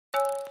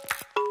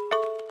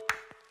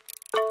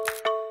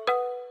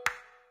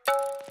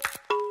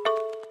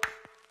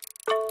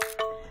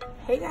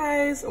Hey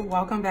guys,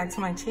 welcome back to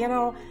my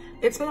channel.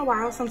 It's been a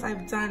while since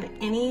I've done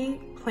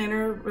any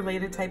planner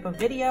related type of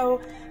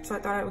video, so I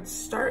thought I would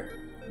start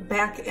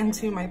back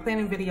into my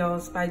planning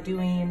videos by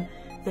doing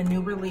the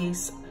new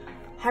release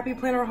Happy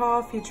Planner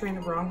haul featuring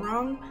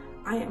Rongrong.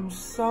 I am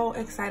so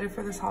excited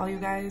for this haul, you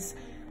guys.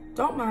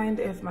 Don't mind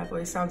if my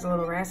voice sounds a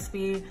little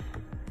raspy.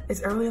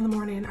 It's early in the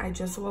morning, I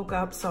just woke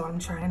up, so I'm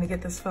trying to get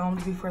this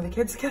filmed before the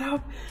kids get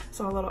up.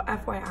 So a little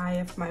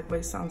FYI if my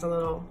voice sounds a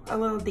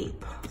little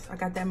deep. So I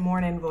got that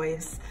morning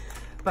voice.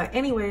 But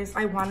anyways,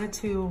 I wanted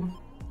to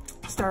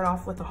start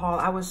off with the haul.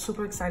 I was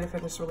super excited for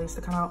this release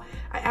to come out.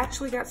 I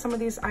actually got some of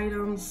these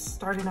items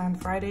started on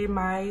Friday.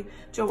 My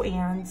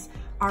JoAnn's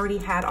already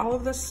had all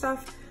of this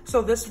stuff.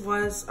 So this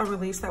was a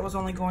release that was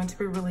only going to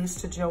be released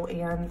to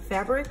JoAnn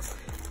Fabrics.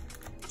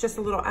 Just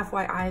a little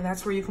FYI,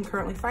 that's where you can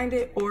currently find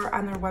it, or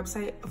on their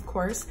website, of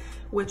course,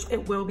 which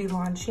it will be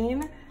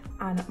launching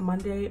on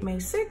Monday, May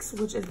 6th,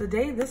 which is the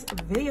day this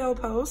video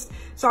posts.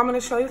 So I'm gonna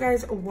show you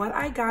guys what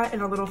I got in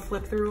a little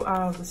flip through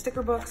of the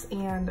sticker books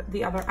and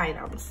the other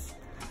items.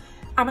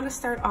 I'm gonna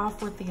start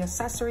off with the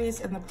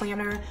accessories in the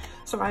planner.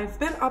 So I've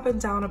been up and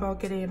down about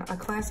getting a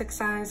classic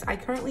size. I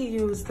currently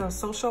use the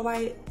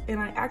Socialite, and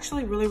I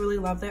actually really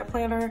love that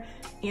planner,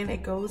 and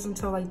it goes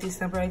until like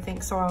December, I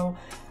think. So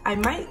I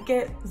might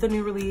get the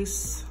new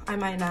release, I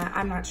might not,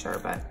 I'm not sure,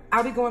 but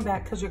I'll be going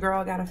back because your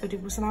girl got a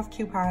 50% off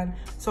coupon.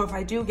 So if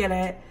I do get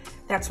it,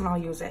 that's when I'll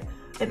use it.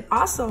 And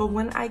also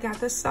when I got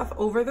this stuff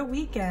over the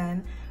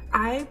weekend,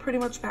 I pretty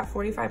much got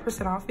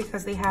 45% off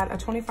because they had a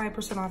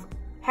 25% off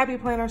Happy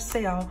Planner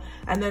sale,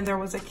 and then there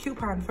was a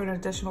coupon for an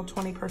additional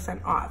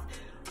 20% off.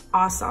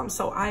 Awesome.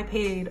 So I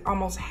paid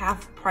almost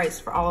half price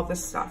for all of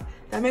this stuff.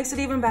 That makes it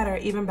even better,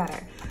 even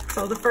better.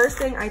 So the first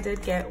thing I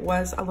did get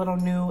was a little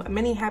new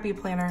mini Happy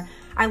Planner.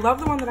 I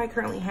love the one that I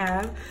currently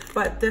have,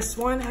 but this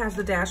one has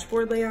the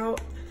dashboard layout,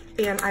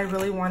 and I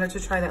really wanted to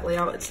try that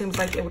layout. It seems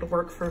like it would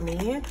work for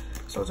me.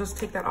 So I'll just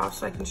take that off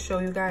so I can show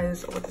you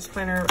guys what this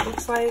planner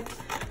looks like.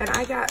 And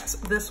I got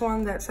this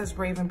one that says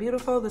Brave and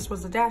Beautiful. This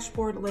was the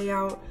dashboard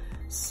layout.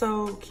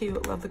 So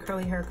cute, love the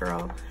curly hair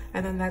girl.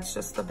 And then that's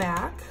just the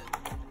back.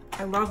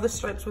 I love the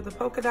stripes with the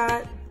polka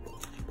dot.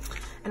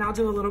 And I'll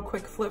do a little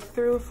quick flip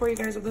through for you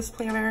guys of this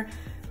planner.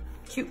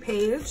 Cute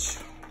page,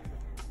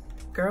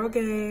 girl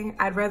gang.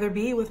 I'd rather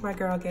be with my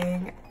girl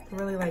gang. I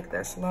really like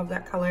this, love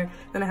that color.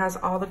 Then it has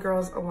all the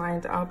girls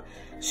lined up.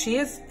 She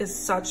is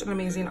such an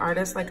amazing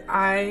artist. Like,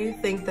 I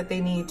think that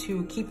they need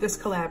to keep this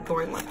collab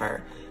going with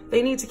her.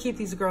 They need to keep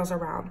these girls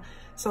around.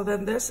 So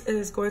then this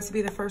is going to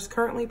be the first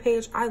currently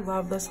page. I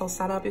love this whole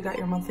setup. You got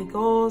your monthly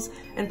goals,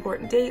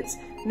 important dates,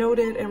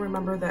 noted, and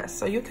remember this.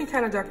 So you can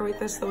kind of decorate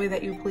this the way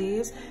that you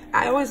please.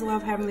 I always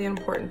love having the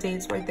important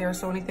dates right there.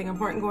 So anything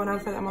important going on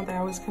for that month, I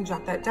always can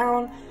jot that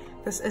down.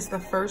 This is the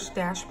first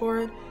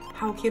dashboard.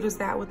 How cute is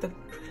that with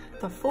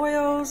the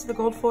foils, the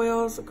gold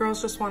foils?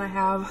 Girls just want to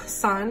have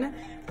sun.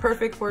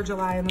 Perfect for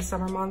July and the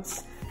summer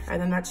months.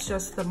 And then that's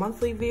just the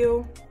monthly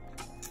view.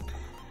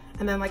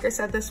 And then, like I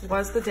said, this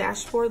was the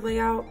dashboard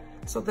layout.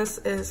 So this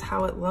is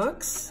how it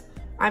looks.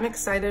 I'm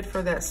excited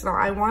for this. Now,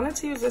 I wanted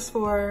to use this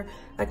for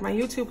like my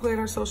YouTube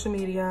planner, social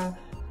media.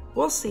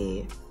 We'll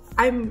see.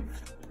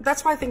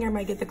 That's why I think I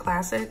might get the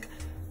classic.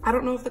 I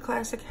don't know if the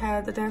classic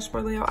had the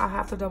dashboard layout. I'll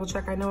have to double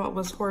check. I know it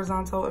was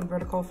horizontal and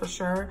vertical for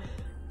sure,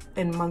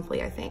 and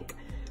monthly, I think.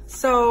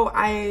 So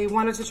I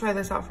wanted to try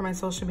this out for my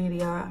social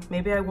media.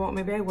 Maybe I won't,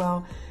 maybe I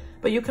will.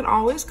 But you can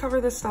always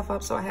cover this stuff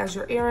up so it has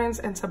your errands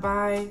and to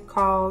buy,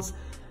 calls,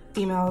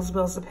 emails,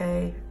 bills to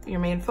pay, your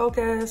main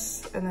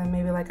focus, and then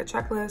maybe like a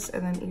checklist,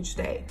 and then each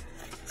day.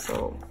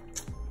 So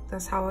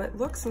that's how it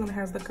looks. And then it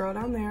has the girl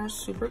down there,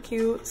 super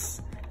cute,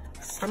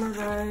 summer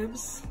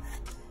vibes.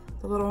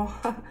 The little,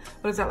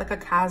 what is that, like a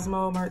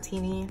Cosmo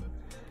martini?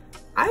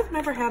 I've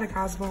never had a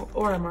Cosmo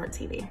or a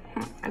martini.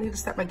 I need to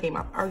step my game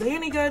up. Are they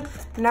any good?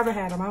 Never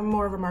had them. I'm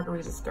more of a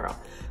margaritas girl.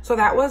 So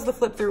that was the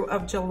flip through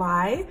of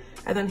July.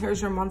 And then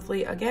here's your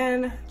monthly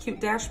again, cute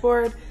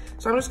dashboard.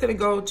 So I'm just gonna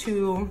go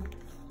to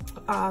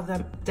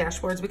the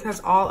dashboards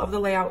because all of the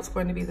layout is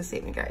going to be the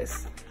same, you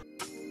guys.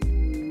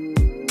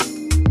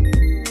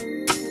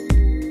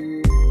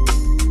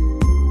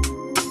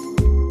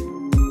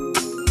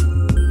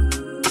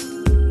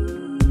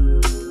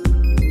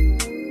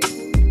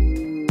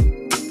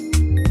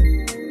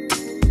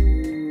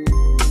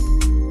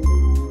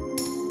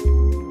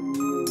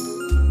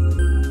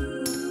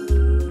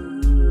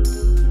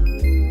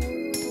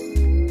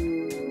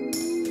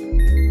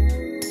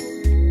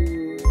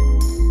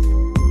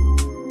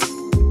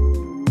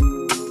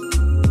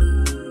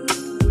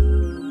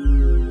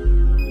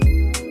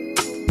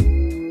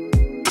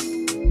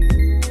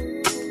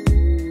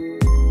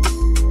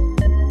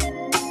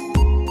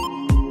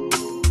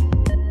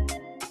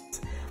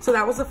 So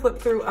that was a flip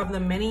through of the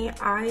mini.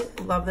 I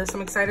love this.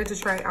 I'm excited to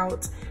try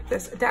out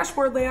this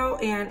dashboard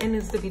layout, and it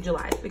needs to be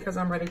July because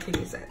I'm ready to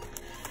use it.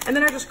 And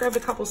then I just grabbed a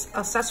couple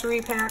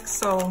accessory packs.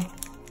 So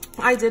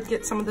I did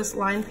get some of this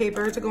lined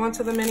paper to go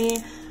into the mini,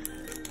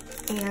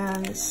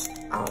 and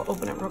I'll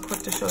open it real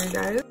quick to show you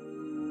guys.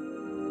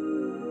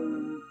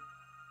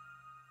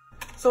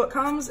 So it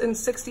comes in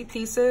 60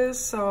 pieces.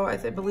 So I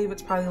believe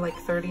it's probably like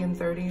 30 and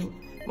 30,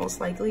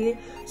 most likely.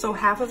 So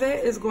half of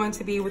it is going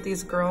to be with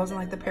these girls in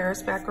like the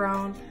Paris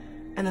background.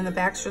 And then the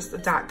back's just a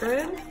dot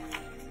grid.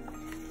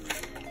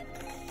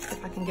 If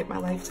I can get my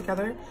life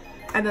together.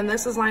 And then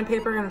this is lined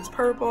paper and it's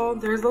purple.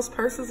 There's those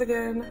purses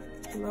again.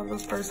 I love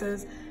those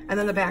purses. And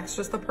then the back's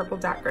just the purple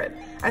dot grid.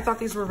 I thought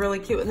these were really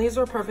cute, and these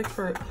were perfect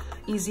for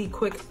easy,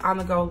 quick,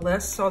 on-the-go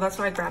lists. So that's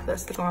why I grabbed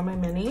this to go on my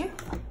mini.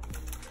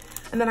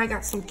 And then I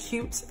got some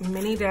cute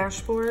mini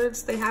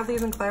dashboards. They have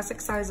these in classic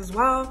size as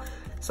well.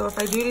 So if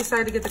I do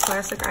decide to get the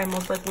classic, I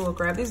most likely will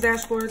grab these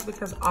dashboards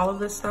because all of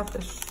this stuff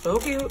is so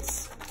cute.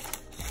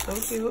 So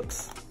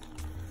cute.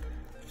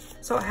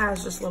 So it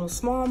has just a little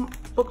small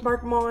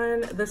bookmark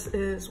one. This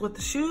is with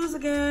the shoes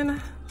again.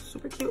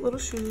 Super cute little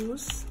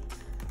shoes.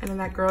 And then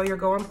that girl, you're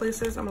going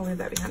places. I'm gonna leave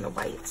that behind the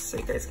white so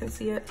you guys can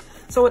see it.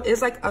 So it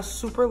is like a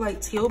super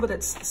light teal, but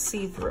it's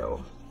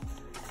see-through.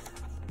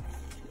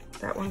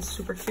 That one's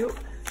super cute.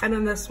 And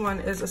then this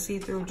one is a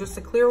see-through, just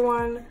a clear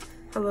one.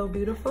 Hello,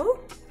 beautiful.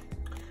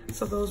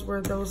 So those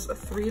were those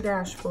 3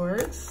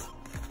 dashboards.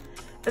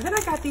 And then I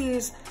got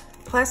these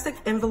plastic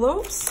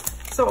envelopes.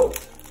 So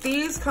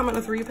these come in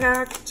a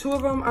 3-pack. 2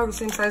 of them are the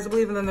same size, I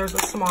believe, and then there's a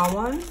small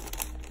one.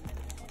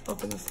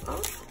 Open this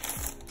up.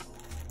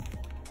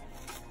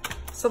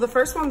 So the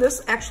first one,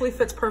 this actually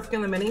fits perfect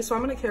in the mini, so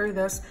I'm gonna carry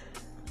this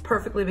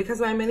perfectly because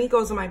my mini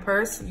goes in my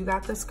purse. You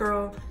got this,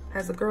 girl.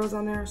 Has the girls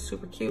on there,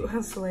 super cute,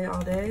 slay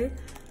all day.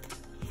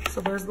 So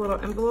there's a little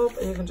envelope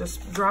and you can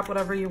just drop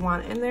whatever you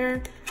want in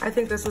there. I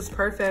think this is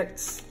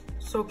perfect,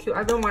 so cute.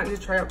 I've been wanting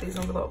to try out these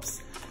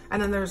envelopes.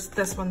 And then there's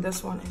this one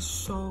is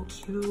so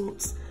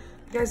cute.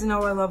 You guys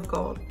know I love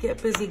gold.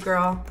 Get busy,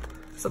 girl.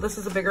 So this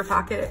is a bigger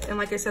pocket. And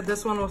like I said,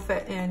 this one will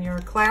fit in your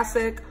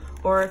classic,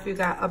 or if you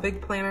got a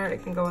big planner,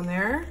 it can go in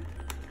there.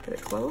 Get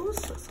it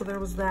closed. So there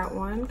was that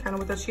one, kind of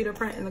with the cheetah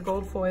print and the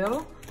gold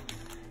foil.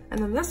 And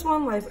then this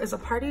one, life is a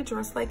party,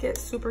 dress like it,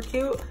 super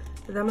cute.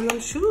 Them and them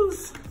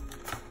shoes.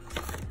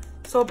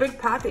 So a big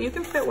pocket, you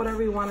can fit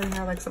whatever you want in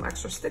here, like some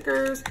extra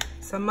stickers,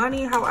 some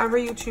money, however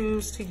you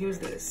choose to use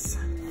these.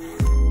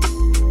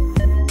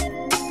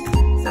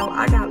 So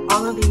I got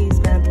all of these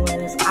bad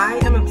boys. I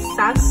am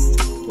obsessed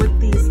with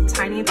these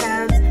tiny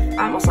pads.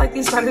 I almost like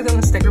these better than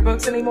the sticker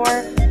books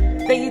anymore.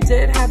 They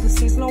did have the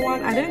seasonal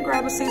one. I didn't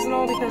grab a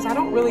seasonal because I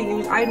don't really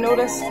use, I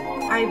noticed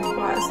I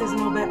bought a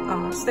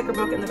seasonal sticker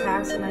book in the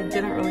past and I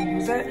didn't really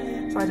use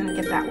it, so I didn't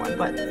get that one,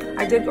 but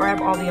I did grab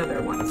all the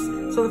other ones.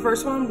 So the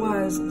first one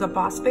was the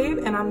Boss Babe,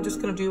 and I'm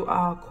just gonna do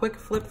a quick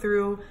flip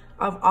through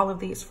of all of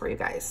these for you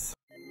guys.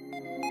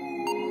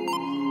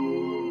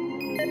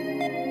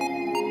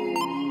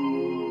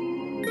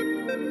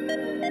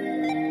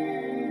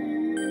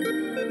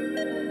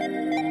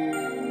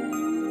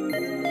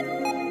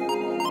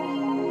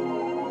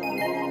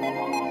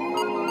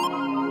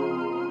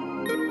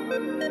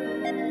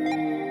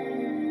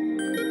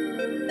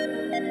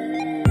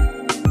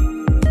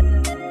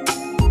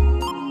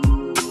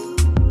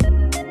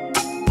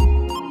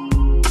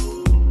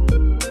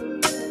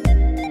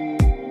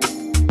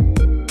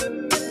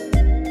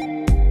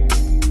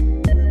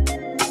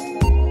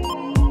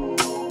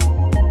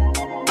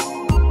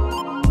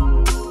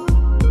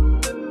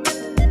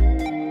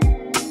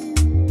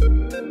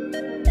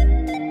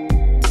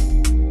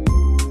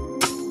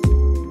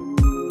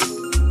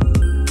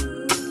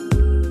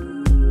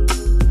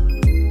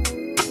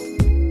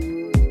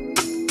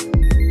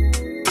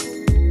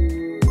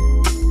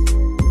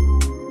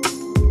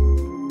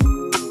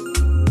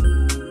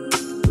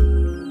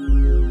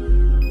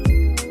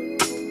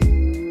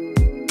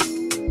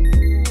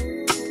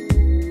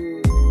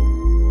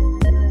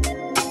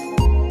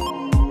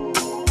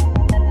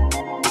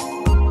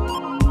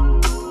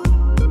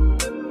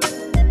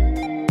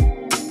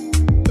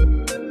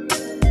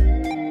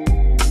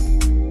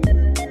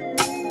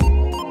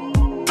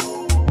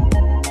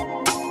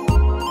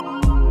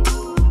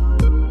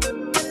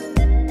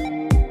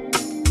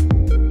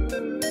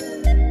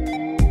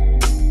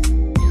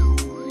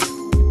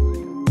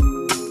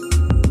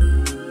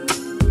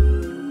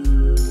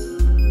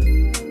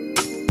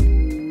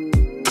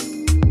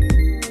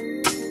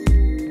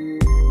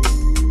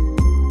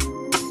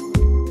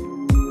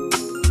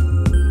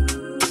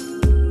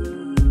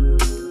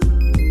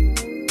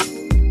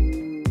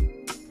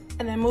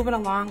 Moving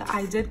along,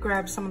 I did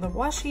grab some of the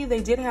washi.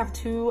 They did have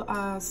 2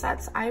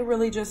 sets. I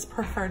really just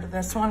preferred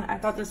this one. I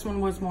thought this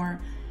one was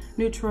more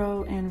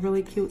neutral and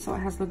really cute. So it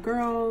has the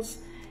girls,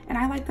 and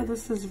I like that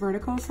this is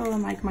vertical. So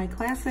in like my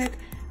classic,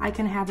 I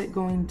can have it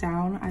going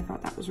down. I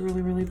thought that was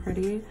really, really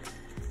pretty.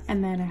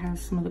 And then it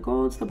has some of the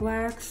golds, the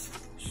blacks,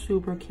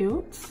 super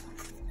cute.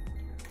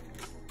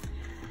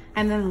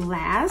 And then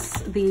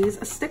last, these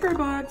sticker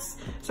books.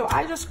 So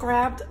I just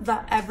grabbed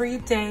the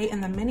everyday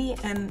in the mini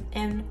and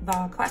in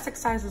the classic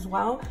size as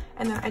well.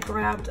 And then I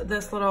grabbed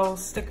this little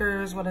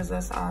stickers, what is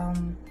this,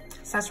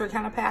 accessory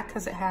kind of pack,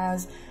 because it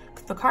has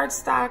the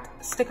cardstock,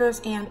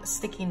 stickers, and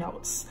sticky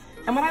notes.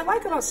 And what I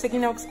like about sticky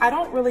notes, I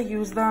don't really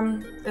use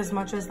them as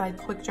much as like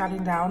quick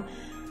jotting down.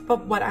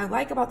 But what I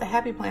like about the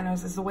Happy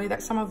Planners is the way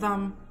that some of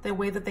them, the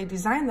way that they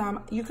design them,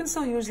 you can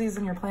still use these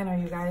in your planner,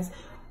 you guys.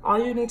 All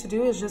you need to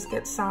do is just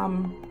get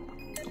some,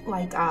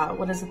 like,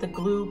 what is it, the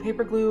glue,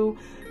 paper glue.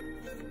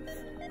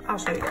 I'll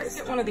show you guys.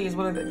 Get one of these,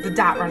 what are the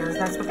dot runners,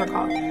 that's what they're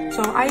called.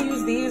 So I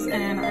use these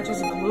and I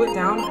just glue it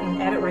down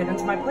and add it right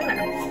into my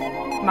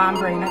planner. Mom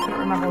brain, I couldn't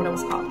remember what it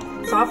was called.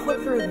 So I'll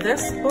flip through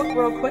this book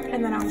real quick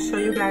and then I'll show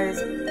you guys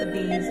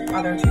these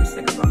other 2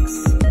 sticker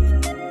books.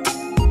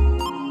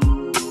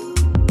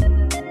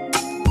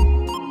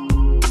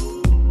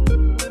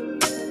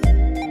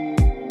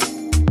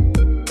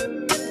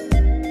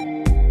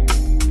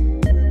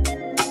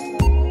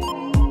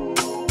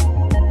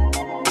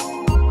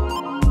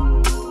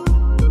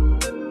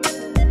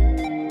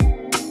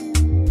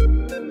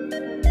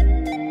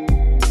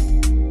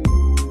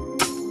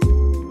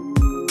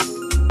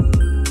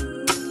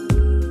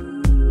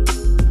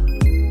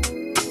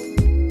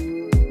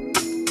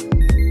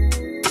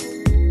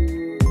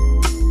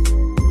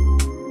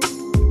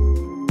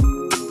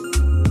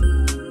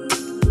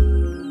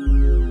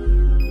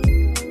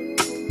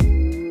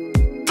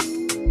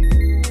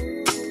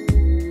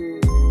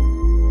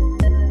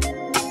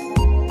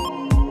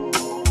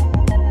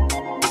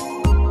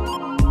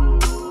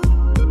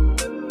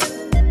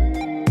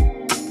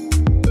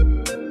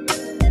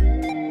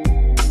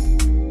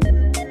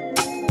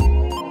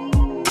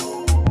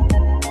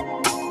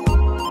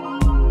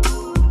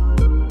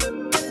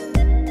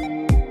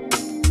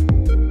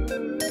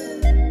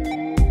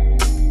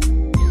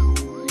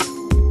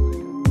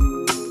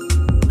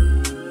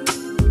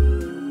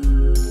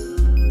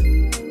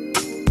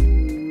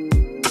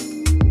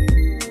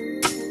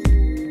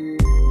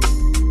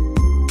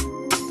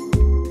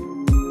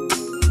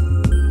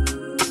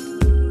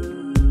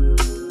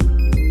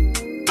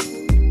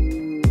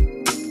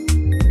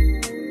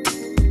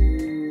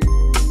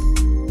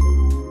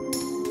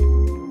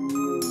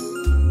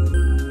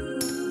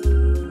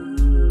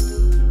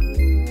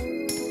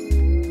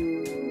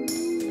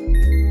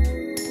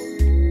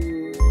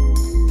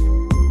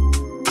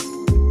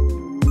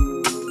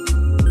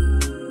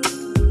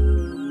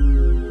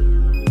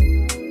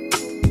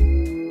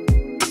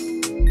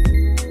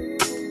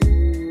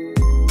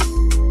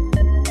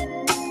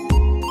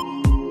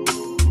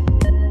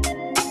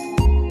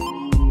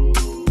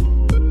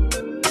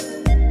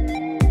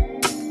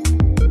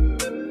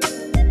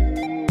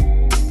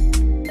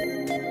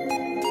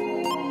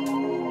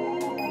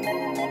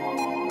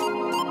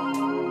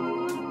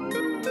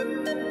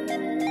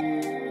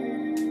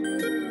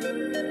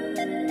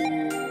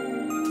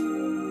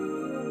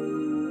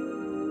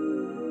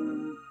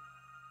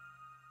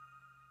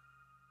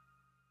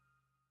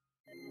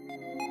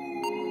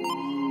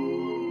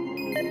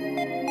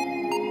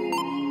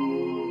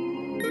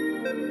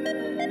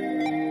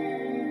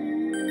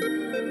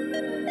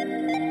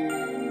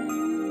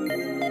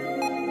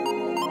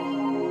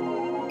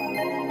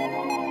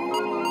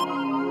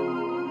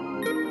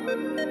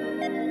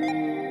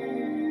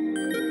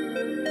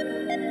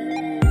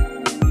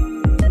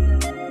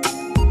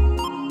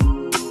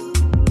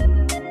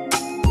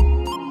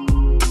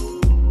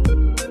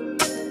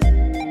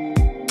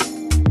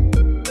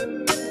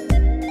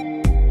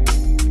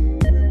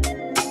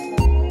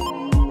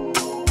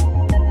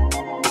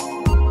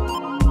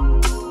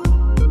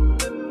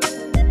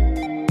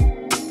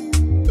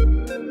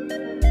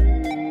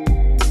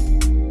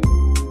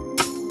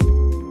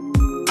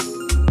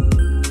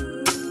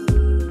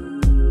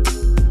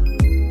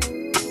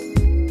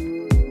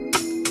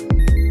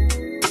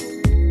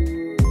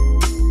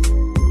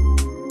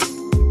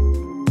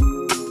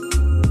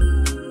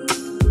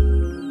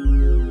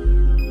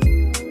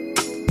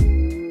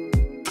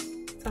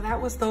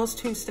 Was those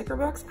 2 sticker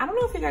books. I don't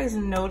know if you guys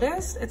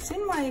noticed, it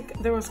seemed like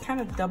there was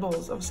kind of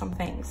doubles of some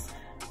things.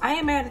 I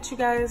ain't mad at you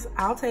guys,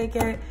 I'll take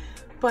it.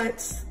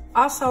 But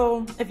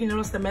also, if you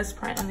notice the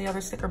misprint in the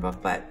other sticker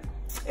book, but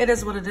it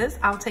is what it is.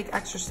 I'll take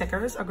extra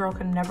stickers. A girl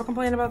can never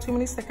complain about too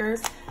many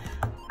stickers.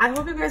 I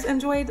hope you guys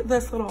enjoyed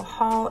this little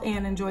haul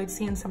and enjoyed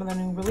seeing some of the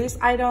new release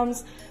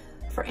items.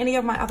 For any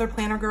of my other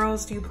planner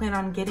girls, do you plan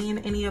on getting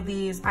any of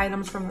these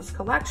items from this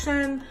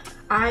collection?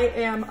 I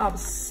am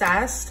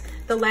obsessed.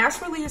 The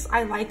last release,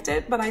 I liked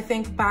it, but I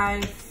think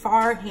by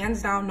far,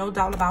 hands down, no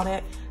doubt about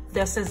it,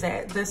 this is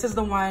it. This is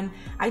the one.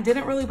 I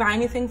didn't really buy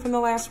anything from the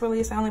last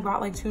release. I only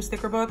bought like 2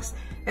 sticker books.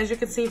 As you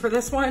can see for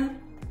this one,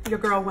 your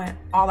girl went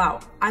all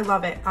out. I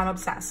love it. I'm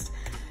obsessed.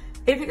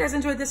 If you guys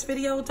enjoyed this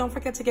video, don't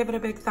forget to give it a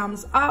big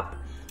thumbs up.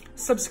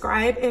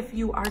 Subscribe if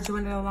you are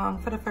doing it along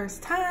for the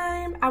first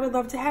time. I would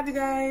love to have you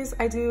guys.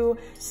 I do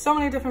so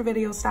many different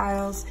video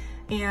styles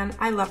and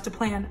I love to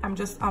plan. I'm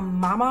just a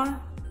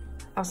mama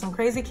of some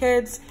crazy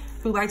kids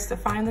who likes to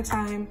find the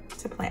time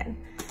to plan.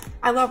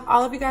 I love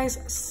all of you guys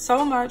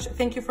so much.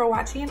 Thank you for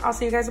watching. I'll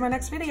see you guys in my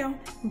next video.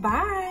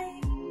 Bye.